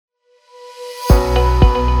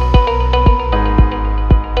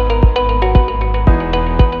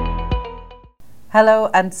Hello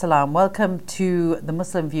and salam. Welcome to The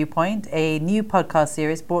Muslim Viewpoint, a new podcast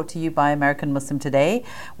series brought to you by American Muslim Today.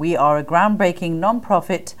 We are a groundbreaking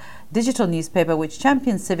non-profit digital newspaper which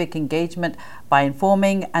champions civic engagement by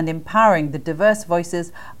informing and empowering the diverse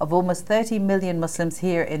voices of almost 30 million Muslims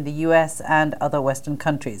here in the US and other Western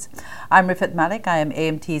countries. I'm Rifat Malik. I am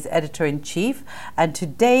AMT's editor-in-chief, and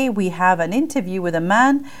today we have an interview with a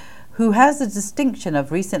man who has the distinction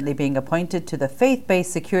of recently being appointed to the Faith-Based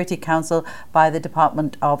Security Council by the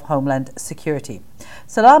Department of Homeland Security.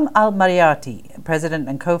 Salam Al-Marayati, president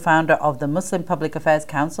and co-founder of the Muslim Public Affairs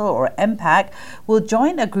Council, or MPAC, will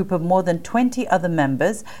join a group of more than 20 other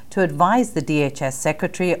members to advise the DHS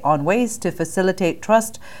secretary on ways to facilitate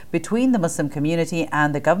trust between the Muslim community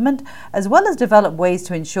and the government, as well as develop ways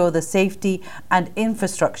to ensure the safety and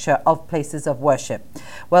infrastructure of places of worship.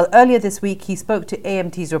 Well, earlier this week, he spoke to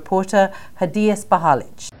AMT's reporter Hedija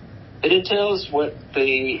Spahalic. It entails what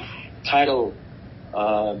the title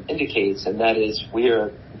indicates, and that is we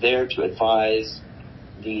are there to advise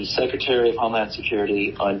the Secretary of Homeland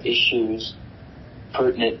Security on issues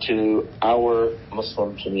pertinent to our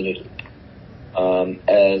Muslim community,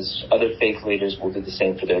 as other faith leaders will do the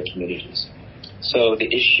same for their communities. So the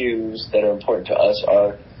issues that are important to us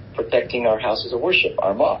are protecting our houses of worship,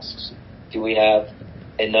 our mosques. Do we have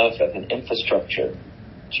enough of an infrastructure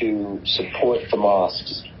to support the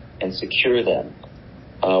mosques and secure them?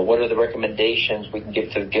 What are the recommendations we can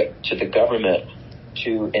give to the government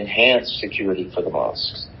to enhance security for the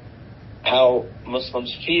mosques? How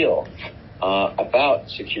Muslims feel about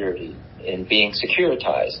security and being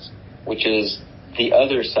securitized, which is the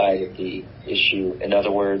other side of the issue. In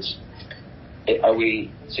other words, are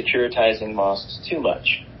we securitizing mosques too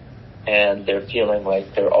much? And they're feeling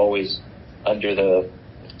like they're always under the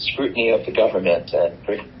scrutiny of the government and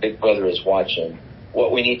Big Brother is watching.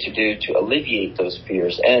 What we need to do to alleviate those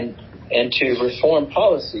fears and to reform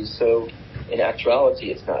policies so in actuality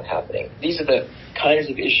it's not happening. These are the kinds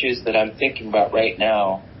of issues that I'm thinking about right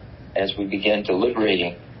now as we begin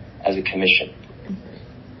deliberating as a commission.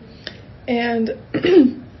 And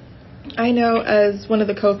I know as one of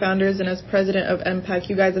the co-founders and as president of MPAC,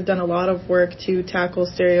 you guys have done a lot of work to tackle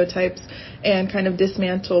stereotypes and kind of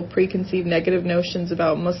dismantle preconceived negative notions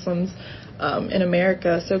about Muslims in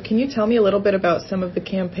America. So can you tell me a little bit about some of the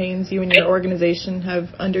campaigns you and your organization have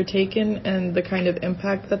undertaken and the kind of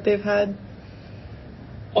impact that they've had?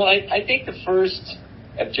 Well, I think the first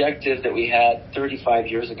objective that we had 35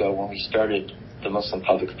 years ago when we started the Muslim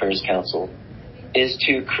Public Affairs Council is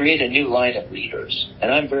to create a new line of leaders.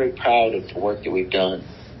 And I'm very proud of the work that we've done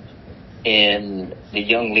in the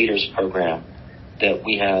Young Leaders Program that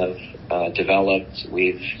we have developed,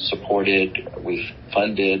 we've supported, we've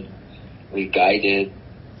funded, we've guided,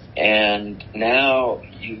 and now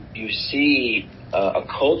you see a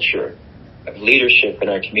culture of leadership in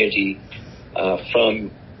our community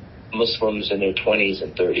from Muslims in their 20s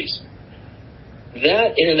and 30s.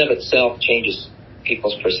 That in and of itself changes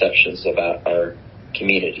people's perceptions about our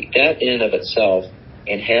community. That in and of itself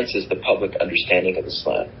enhances the public understanding of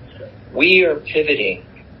Islam. We are pivoting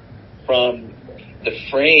from the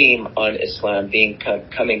frame on Islam being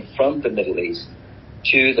coming from the Middle East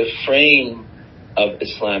to the frame of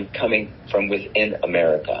Islam coming from within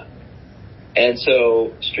America. And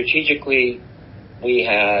so strategically, we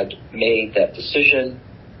had made that decision,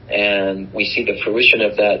 and we see the fruition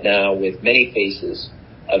of that now with many faces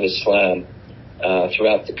of Islam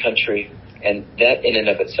throughout the country, and that in and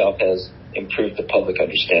of itself has improved the public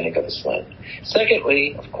understanding of Islam.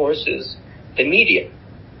 Secondly, of course, is the media.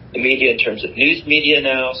 The media in terms of news media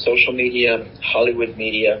now, social media, Hollywood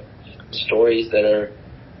media, stories that are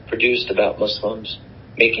produced about Muslims,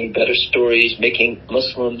 making better stories, making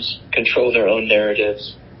Muslims control their own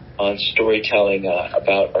narratives on storytelling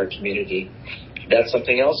about our community. That's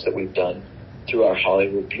something else that we've done through our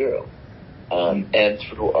Hollywood Bureau and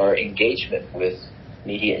through our engagement with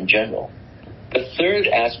media in general. The third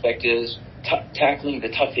aspect is tackling the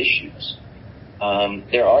tough issues.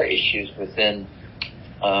 There are issues within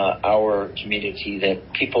our community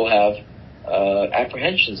that people have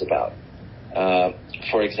apprehensions about.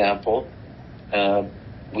 For example,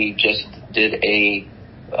 we just did a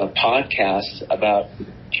podcast about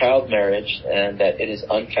child marriage and that it is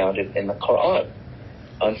unfounded in the Quran.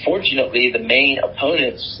 Unfortunately, the main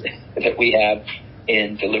opponents that we have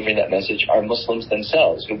in delivering that message are Muslims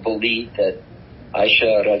themselves who believe that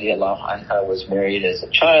Aisha radiallahu anha was married as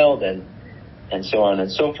a child and so on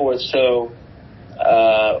and so forth. So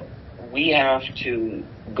we have to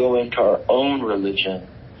go into our own religion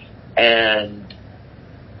and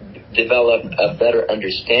develop a better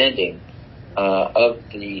understanding of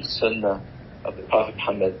the Sunnah of the Prophet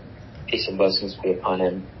Muhammad peace and blessings be upon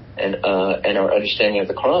him, and our understanding of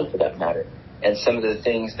the Quran for that matter, and some of the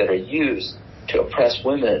things that are used to oppress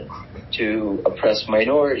women, to oppress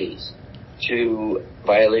minorities, to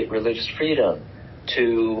violate religious freedom,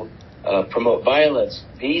 to promote violence.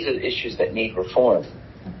 These are the issues that need reform.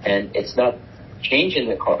 And it's not changing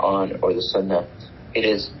the Quran or the Sunnah. It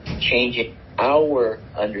is changing our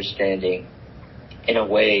understanding in a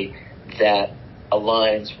way that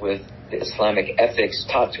aligns with the Islamic ethics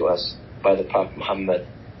taught to us by the Prophet Muhammad,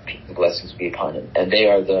 peace and blessings be upon him. And they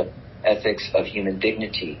are the ethics of human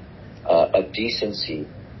dignity, of decency,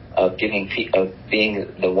 of being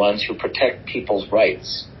the ones who protect people's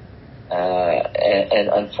rights. And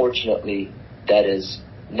unfortunately, that is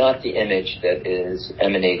not the image that is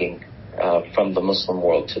emanating from the Muslim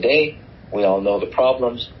world today. We all know the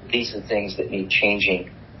problems. These are things that need changing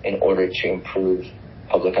in order to improve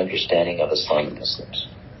public understanding of Islam and Muslims.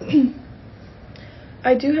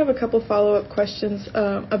 I do have a couple follow-up questions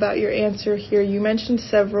about your answer here. You mentioned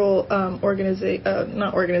several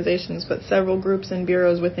not organizations, but several groups and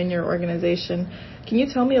bureaus within your organization. Can you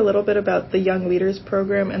tell me a little bit about the Young Leaders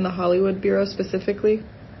Program and the Hollywood Bureau specifically?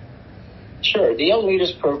 Sure. The Young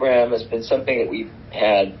Leaders Program has been something that we've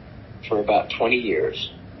had for about 20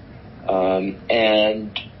 years.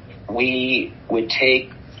 And we would take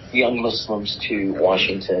young Muslims to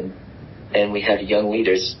Washington, and we had a Young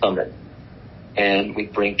Leaders Summit. And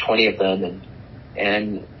we'd bring 20 of them,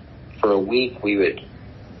 and for a week we would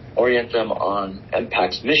orient them on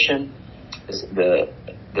MPAC's mission.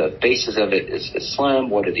 The basis of it is Islam.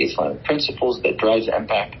 What are the Islamic principles that drives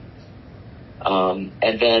MPAC?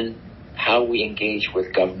 And then how we engage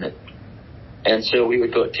with government. And so we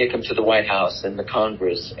would go take them to the White House and the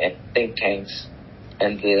Congress and think tanks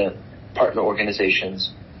and the partner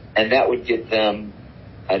organizations, and that would give them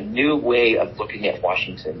a new way of looking at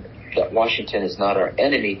Washington. That Washington is not our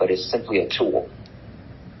enemy, but is simply a tool,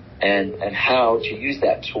 and how to use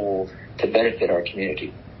that tool to benefit our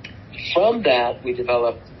community. From that, we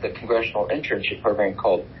developed the Congressional Internship Program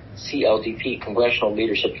called CLDP, Congressional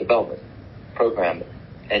Leadership Development Program,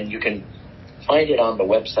 and you can find it on the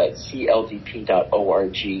website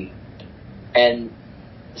cldp.org. And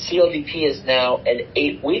CLDP is now an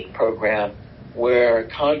 8-week program where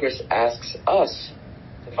Congress asks us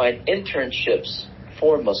to find internships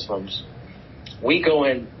for Muslims. We go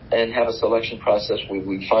in and have a selection process where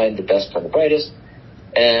we find the best and the brightest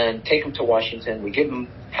and take them to Washington. We give them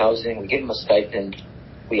housing, we give them a stipend.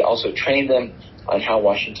 We also train them on how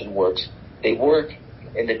Washington works. They work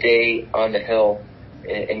in the day on the Hill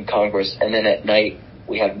in Congress, and then at night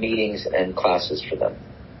we have meetings and classes for them.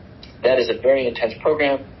 That is a very intense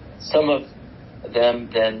program. Some of them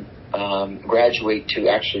then graduate to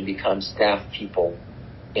actually become staff people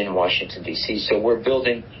in Washington, D.C. So we're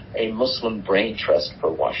building a Muslim brain trust for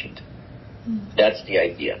Washington. That's the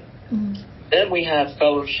idea. Then we have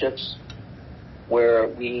fellowships where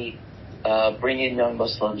we bring in young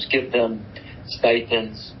Muslims, give them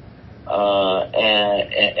stipends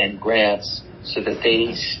and grants so that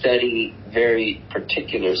they study very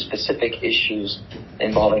particular, specific issues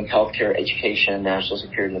involving healthcare, education, national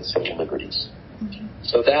security, and civil liberties.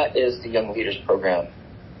 So that is the Young Leaders Program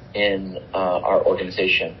in our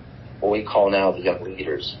organization, what we call now the Young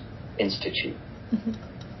Leaders Institute.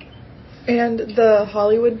 And the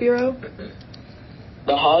Hollywood Bureau?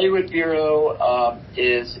 The Hollywood Bureau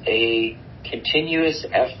is a continuous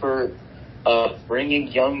effort of bringing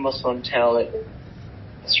young Muslim talent,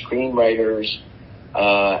 screenwriters,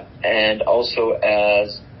 and also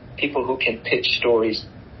as people who can pitch stories,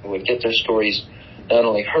 who would get their stories not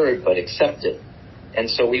only heard but accepted. And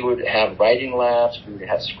so we would have writing labs, we would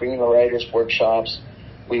have screenwriters workshops,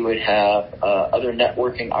 we would have other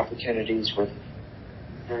networking opportunities with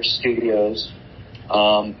their studios,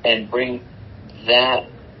 and bring that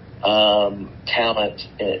talent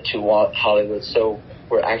to Hollywood. So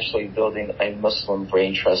we're actually building a Muslim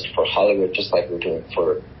brain trust for Hollywood, just like we're doing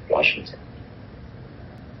for Washington.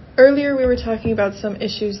 Earlier we were talking about some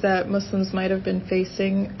issues that Muslims might have been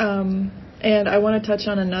facing, and I want to touch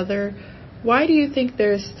on another. Why do you think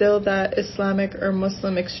there is still that Islamic or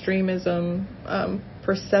Muslim extremism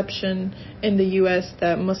perception in the U.S.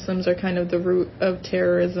 that Muslims are kind of the root of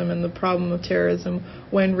terrorism and the problem of terrorism,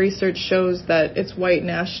 when research shows that it's white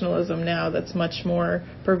nationalism now that's much more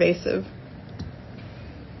pervasive?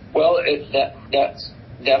 Well,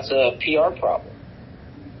 that's a PR problem.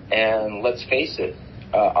 And let's face it,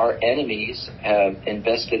 our enemies have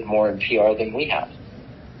invested more in PR than we have.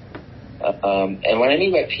 And what I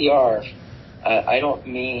mean by PR, I don't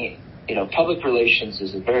mean, public relations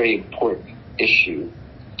is a very important issue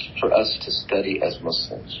for us to study as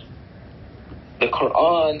Muslims. The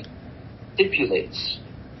Quran stipulates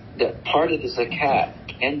that part of the zakat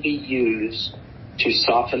can be used to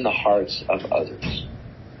soften the hearts of others.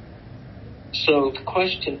 So the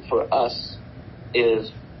question for us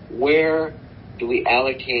is, where do we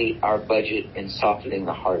allocate our budget in softening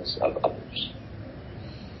the hearts of others?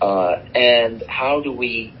 And how do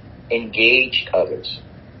we engage others?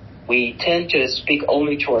 We tend to speak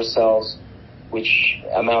only to ourselves, which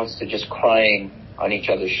amounts to just crying on each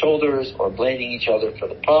other's shoulders or blaming each other for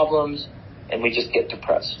the problems, and we just get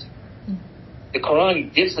depressed. The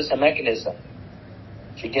Quran gives us a mechanism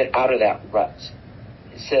to get out of that rut.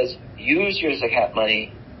 It says, use your zakat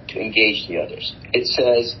money to engage the others. It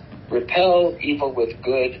says, repel evil with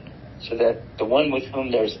good, so that the one with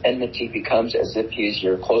whom there's enmity becomes as if he is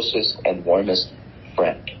your closest and warmest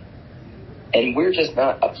friend. And we're just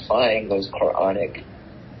not applying those Quranic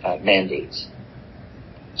mandates.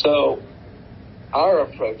 So our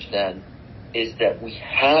approach then is that we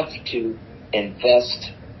have to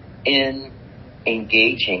invest in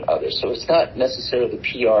engaging others. So it's not necessarily the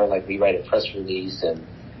PR, like we write a press release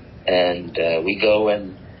and we go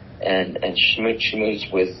and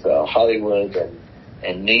schmooze with Hollywood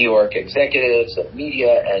and New York executives and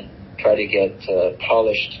media and try to get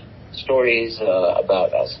polished stories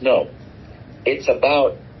about us. No, it's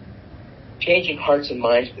about changing hearts and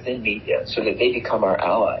minds within media so that they become our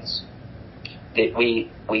allies. That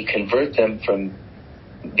we convert them from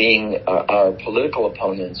being our political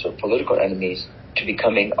opponents or political enemies to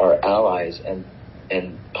becoming our allies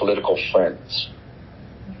and political friends.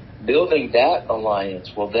 Building that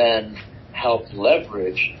alliance will then help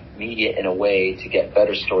leverage media in a way to get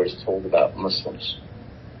better stories told about Muslims.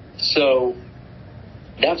 So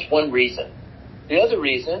that's one reason. The other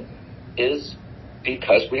reason is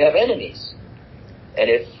because we have enemies. And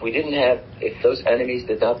if those enemies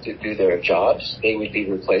did not do their jobs, they would be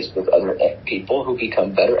replaced with other people who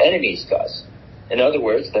become better enemies to us. In other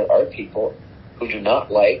words, there are people who do not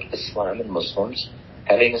like Islam and Muslims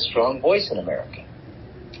having a strong voice in America,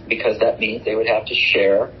 because that means they would have to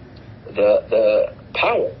share the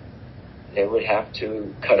power. They would have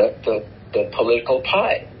to cut up the political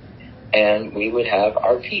pie, and we would have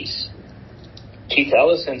our peace. Keith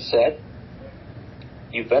Ellison said,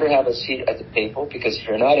 you better have a seat at the table, because if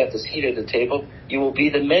you're not at the seat at the table, you will be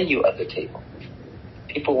the menu of the table.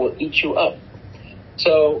 People will eat you up.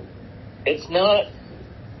 So it's not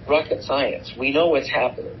rocket science. We know what's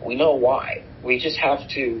happening. We know why. We just have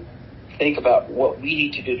to think about what we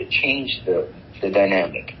need to do to change the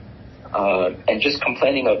dynamic. And just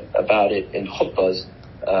complaining about it in khutbahs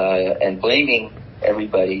and blaming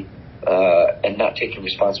everybody and not taking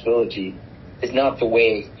responsibility is not the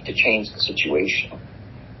way to change the situation.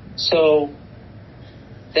 So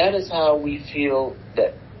that is how we feel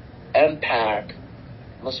that MPAC,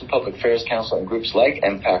 Muslim Public Affairs Council, and groups like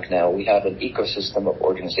MPAC now, we have an ecosystem of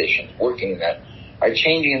organizations working in that, are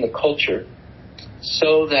changing the culture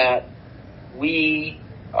so that we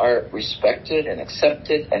are respected and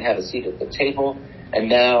accepted and have a seat at the table. And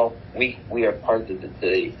now we are part of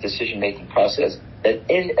the decision-making process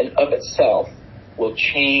that in and of itself will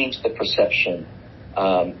change the perception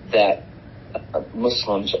that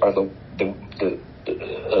Muslims are the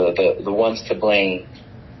ones to blame,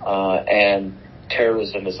 and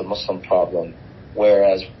terrorism is a Muslim problem,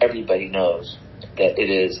 whereas everybody knows that it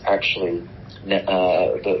is actually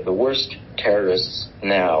the worst terrorists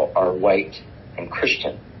now are white and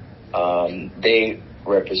Christian. They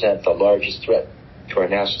represent the largest threat to our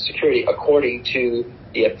national security, according to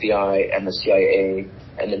the FBI and the CIA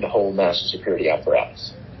and then the whole national security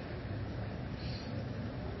apparatus.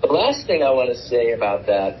 The last thing I want to say about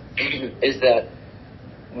that is that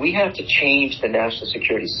we have to change the national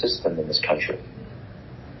security system in this country.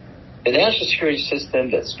 The national security system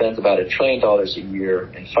that spends about $1 trillion a year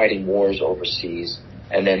in fighting wars overseas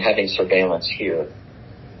and then having surveillance here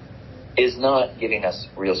is not giving us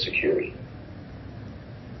real security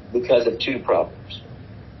because of two problems.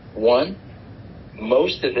 One,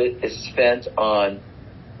 most of it is spent on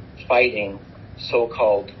fighting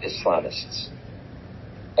so-called Islamists.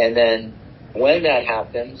 And then when that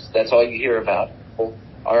happens, that's all you hear about. People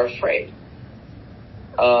are afraid.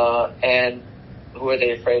 And who are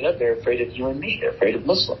they afraid of? They're afraid of you and me. They're afraid of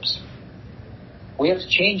Muslims. We have to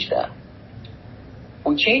change that.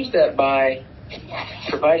 We change that by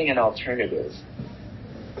providing an alternative.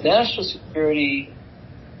 National security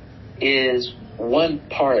is one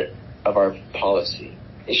part of our policy.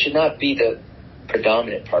 It should not be the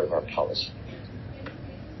predominant part of our policy.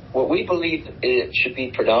 What we believe it should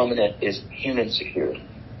be predominant is human security.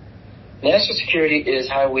 National security is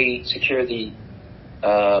how we secure the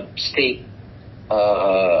state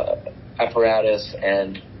apparatus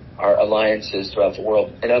and our alliances throughout the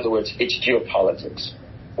world. In other words, it's geopolitics.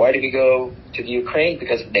 Why did we go to the Ukraine?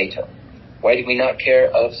 Because of NATO. Why did we not care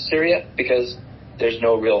of Syria? Because there's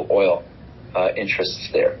no real oil interests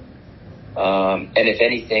there. And if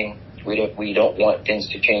anything, we don't want things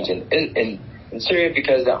to change in Syria,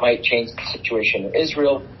 because that might change the situation in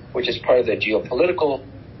Israel, which is part of the geopolitical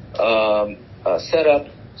setup.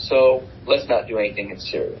 So let's not do anything in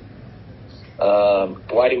Syria.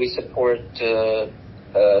 Why do we support a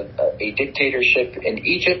dictatorship in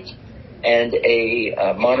Egypt and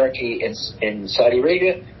a monarchy in Saudi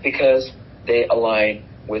Arabia? Because they align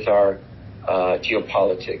with our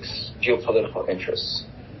geopolitical interests.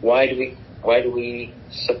 Why do we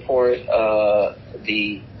support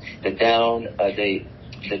the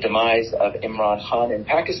demise of Imran Khan in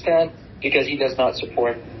Pakistan? Because he does not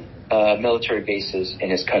support military bases in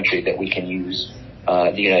his country that we can use,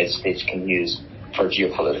 the United States can use for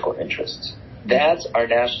geopolitical interests. That's our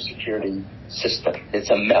national security system. It's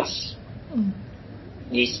a mess.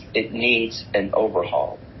 It needs an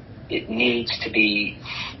overhaul. It needs to be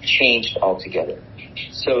changed altogether.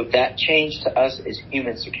 So that change to us is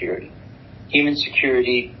human security. Human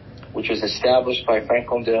security, which was established by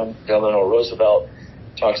Franklin Delano Roosevelt,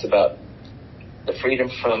 talks about the freedom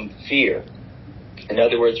from fear. In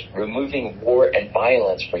other words, removing war and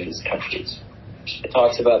violence from these countries. It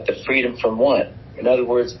talks about the freedom from want. In other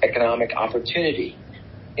words, economic opportunity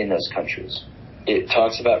in those countries. It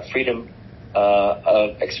talks about freedom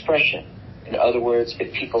of expression. In other words,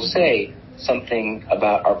 if people say something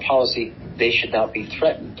about our policy, they should not be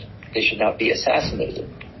threatened. They should not be assassinated.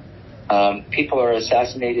 People are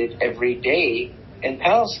assassinated every day in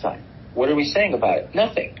Palestine. What are we saying about it?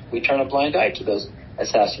 Nothing. We turn a blind eye to those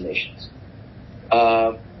assassinations.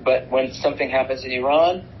 But when something happens in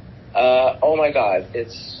Iran, oh my God,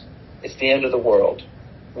 it's the end of the world.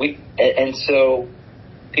 And so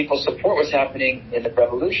people support what's happening in the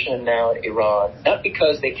revolution now in Iran, not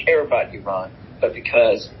because they care about Iran, but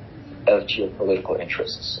because of geopolitical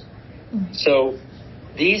interests. So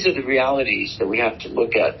these are the realities that we have to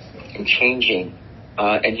look at in changing,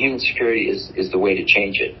 and human security is the way to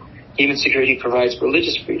change it. Human security provides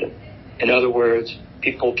religious freedom. In other words,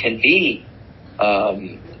 people can be of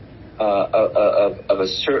a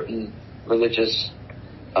certain religious,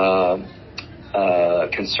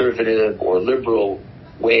 conservative or liberal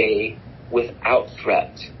way without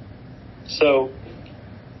threat. So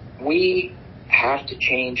we have to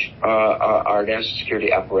change our national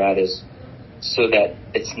security apparatus so that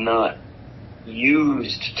it's not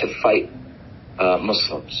used to fight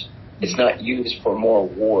Muslims. It's not used for more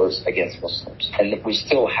wars against Muslims. And we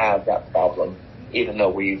still have that problem, even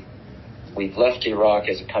though we've left Iraq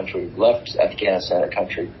as a country, we've left Afghanistan as a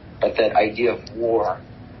country, but that idea of war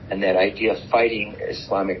and that idea of fighting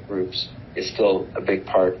Islamic groups is still a big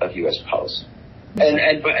part of U.S. policy.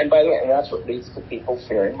 And by the way, and that's what leads to people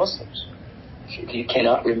fearing Muslims. You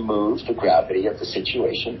cannot remove the gravity of the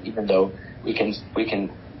situation, even though we can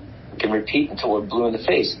repeat until we're blue in the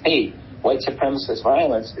face. Hey, white supremacist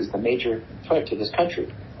violence is the major threat to this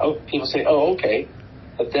country. Oh, people say, oh, okay.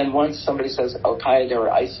 But then once somebody says Al-Qaeda or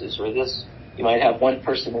ISIS or this, you might have one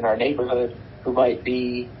person in our neighborhood who might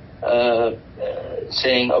be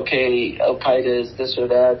saying, okay, Al-Qaeda is this or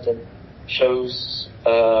that, and shows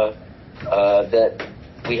that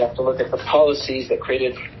we have to look at the policies that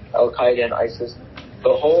created Al-Qaeda and ISIS.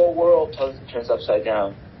 The whole world turns upside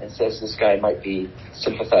down and says this guy might be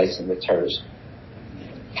sympathizing with terrorism.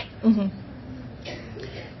 Mm-hmm.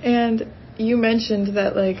 And you mentioned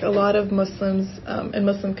that like a lot of Muslims and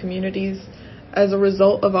Muslim communities, as a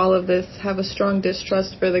result of all of this, have a strong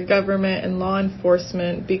distrust for the government and law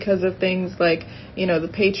enforcement because of things like, you know, the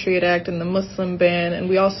Patriot Act and the Muslim ban. And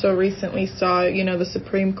we also recently saw, you know, the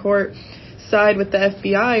Supreme Court side with the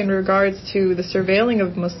FBI in regards to the surveilling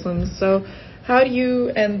of Muslims. So how do you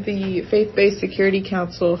and the Faith-Based Security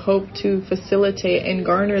Council hope to facilitate and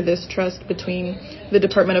garner this trust between the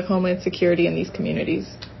Department of Homeland Security and these communities?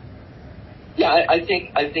 Yeah, I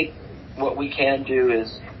think what we can do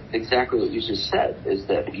is exactly what you just said, is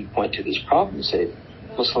that if you point to these problems, say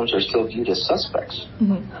Muslims are still viewed as suspects.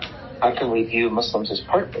 Mm-hmm. How can we view Muslims as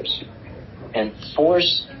partners and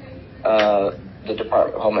force the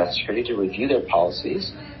Department of Homeland Security to review their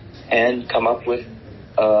policies and come up with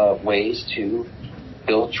ways to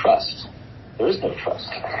build trust? There is no trust,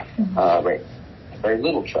 right? Very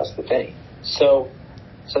little trust, if any. So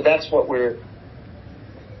that's what we're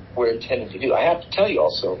intending to do. I have to tell you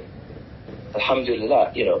also,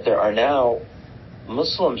 alhamdulillah, you know, there are now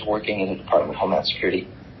Muslims working in the Department of Homeland Security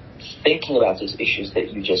thinking about these issues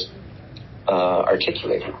that you just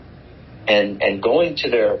articulated and going to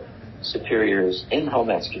their superiors in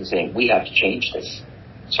Homeland Security saying, we have to change this.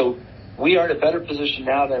 So we are in a better position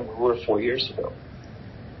now than we were 4 years ago.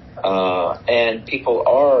 And people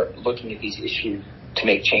are looking at these issues to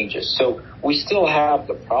make changes. So we still have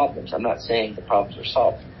the problems. I'm not saying the problems are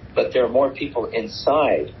solved, but there are more people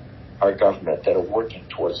inside our government that are working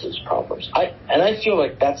towards those problems. I feel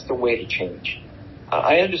like that's the way to change.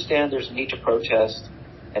 I understand there's a need to protest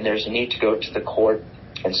and there's a need to go to the court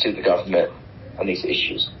and sue the government on these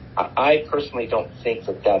issues. I personally don't think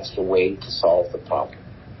that that's the way to solve the problem.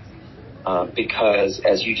 Because,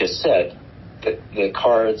 as you just said, the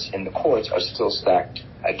cards in the courts are still stacked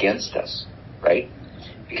against us, right?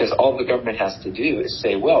 Because all the government has to do is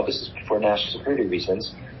say, well, this is for national security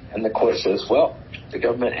reasons. And the court says, well, the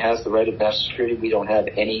government has the right of national security. We don't have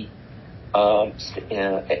any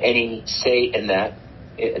say in that.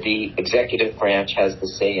 The executive branch has the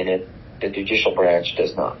say in it. The judicial branch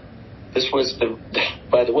does not.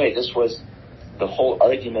 By the way, this was the whole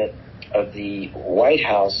argument of the White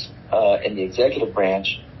House and the executive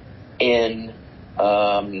branch in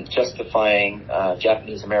justifying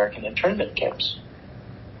Japanese American internment camps.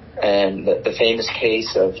 And the famous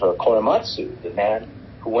case of Korematsu, the man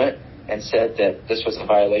who went and said that this was a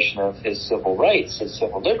violation of his civil rights, his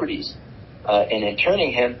civil liberties. In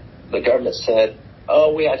interning him, the government said,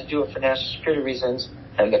 oh, we had to do it for national security reasons,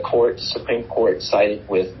 and the Supreme Court sided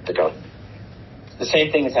with the government. The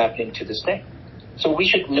same thing is happening to this day. So we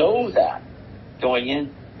should know that going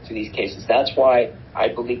into these cases. That's why I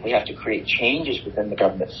believe we have to create changes within the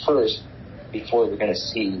government first before we're going to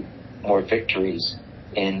see more victories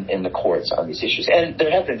in the courts on these issues. And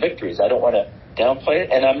there have been victories. I don't want to downplay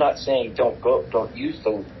it, and I'm not saying don't use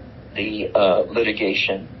the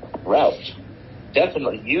litigation route.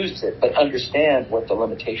 Definitely use it, but understand what the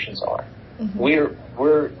limitations are. Mm-hmm.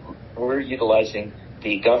 We're utilizing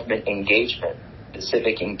the government engagement, the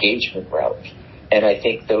civic engagement route, and I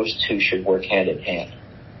think those two should work hand in hand.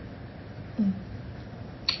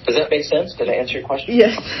 Does that make sense? Did I answer your question?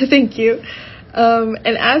 Yes, thank you.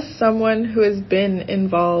 And as someone who has been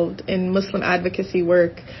involved in Muslim advocacy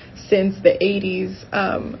work since the 80s,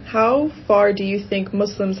 how far do you think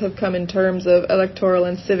Muslims have come in terms of electoral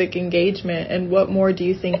and civic engagement, and what more do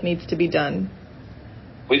you think needs to be done?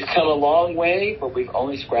 We've come a long way, but we've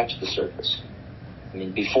only scratched the surface. I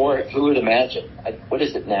mean, before, who would imagine? What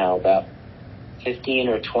is it now? About 15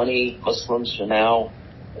 or 20 Muslims are now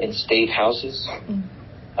in state houses.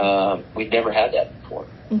 Mm-hmm. We've never had that before.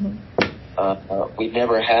 Mm-hmm. We've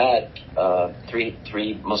never had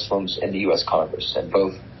three Muslims in the U.S. Congress, and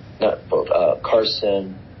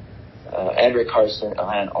Andrew Carson,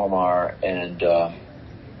 Ilhan Omar, and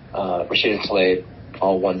Rashida Tlaib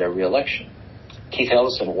all won their re-election. Keith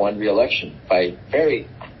Ellison won re-election by very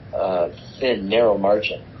thin, narrow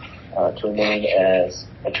margin to remain as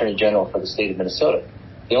Attorney General for the state of Minnesota.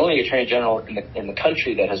 The only Attorney General in the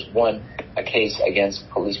country that has won a case against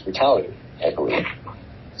police brutality, I believe.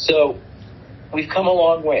 So we've come a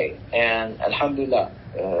long way, and alhamdulillah,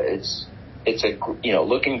 it's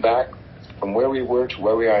looking back from where we were to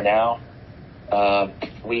where we are now.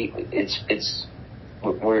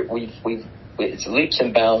 It's leaps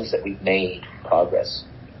and bounds that we've made progress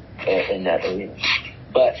in that arena.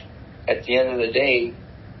 But at the end of the day,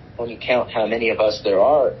 when you count how many of us there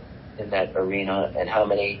are in that arena and how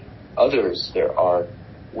many others there are,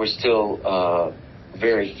 we're still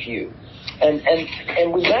very few.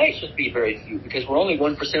 And we might just be very few because we're only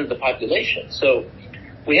 1% of the population. So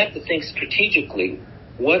we have to think strategically,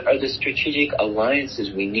 what are the strategic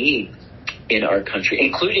alliances we need in our country,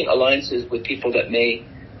 including alliances with people that may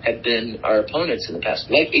have been our opponents in the past,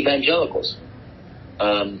 like evangelicals.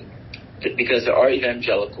 Because there are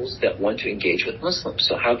evangelicals that want to engage with Muslims.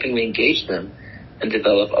 So how can we engage them and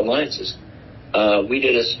develop alliances? We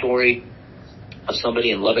did a story of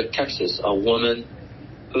somebody in Lubbock, Texas, a woman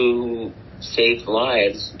who saved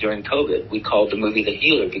lives during COVID. We called the movie The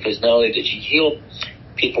Healer because not only did she heal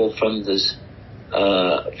people from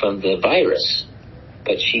the virus,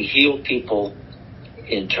 but she healed people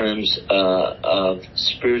in terms of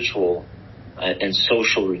spiritual and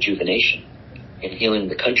social rejuvenation in healing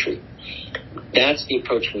the country. That's the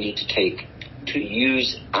approach we need to take, to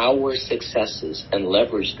use our successes and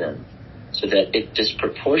leverage them so that it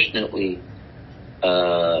disproportionately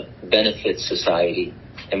benefits society,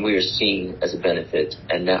 and we are seen as a benefit,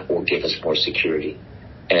 and that will give us more security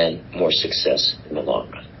and more success in the long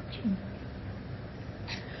run.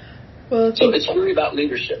 Well, so it's really about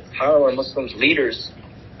leadership. How are Muslims leaders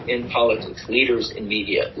in politics, leaders in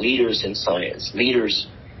media, leaders in science, leaders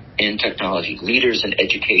in technology, leaders in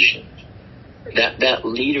education? That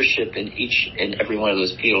leadership in each and every one of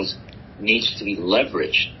those fields needs to be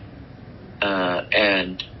leveraged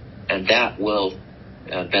and that will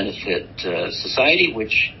benefit society,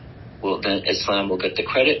 which will then Islam will get the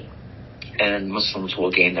credit, and Muslims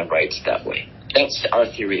will gain their rights that way. That's our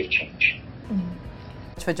theory of change.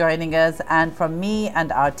 For joining us, and from me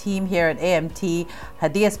and our team here at AMT,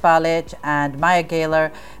 Hedija Spahalic and Maya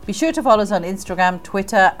Gaylor. Be sure to follow us on Instagram,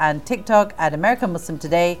 Twitter and TikTok at American Muslim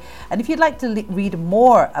Today. And if you'd like to read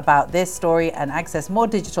more about this story and access more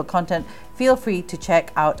digital content, feel free to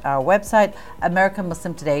check out our website,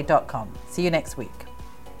 AmericanMuslimToday.com. See you next week.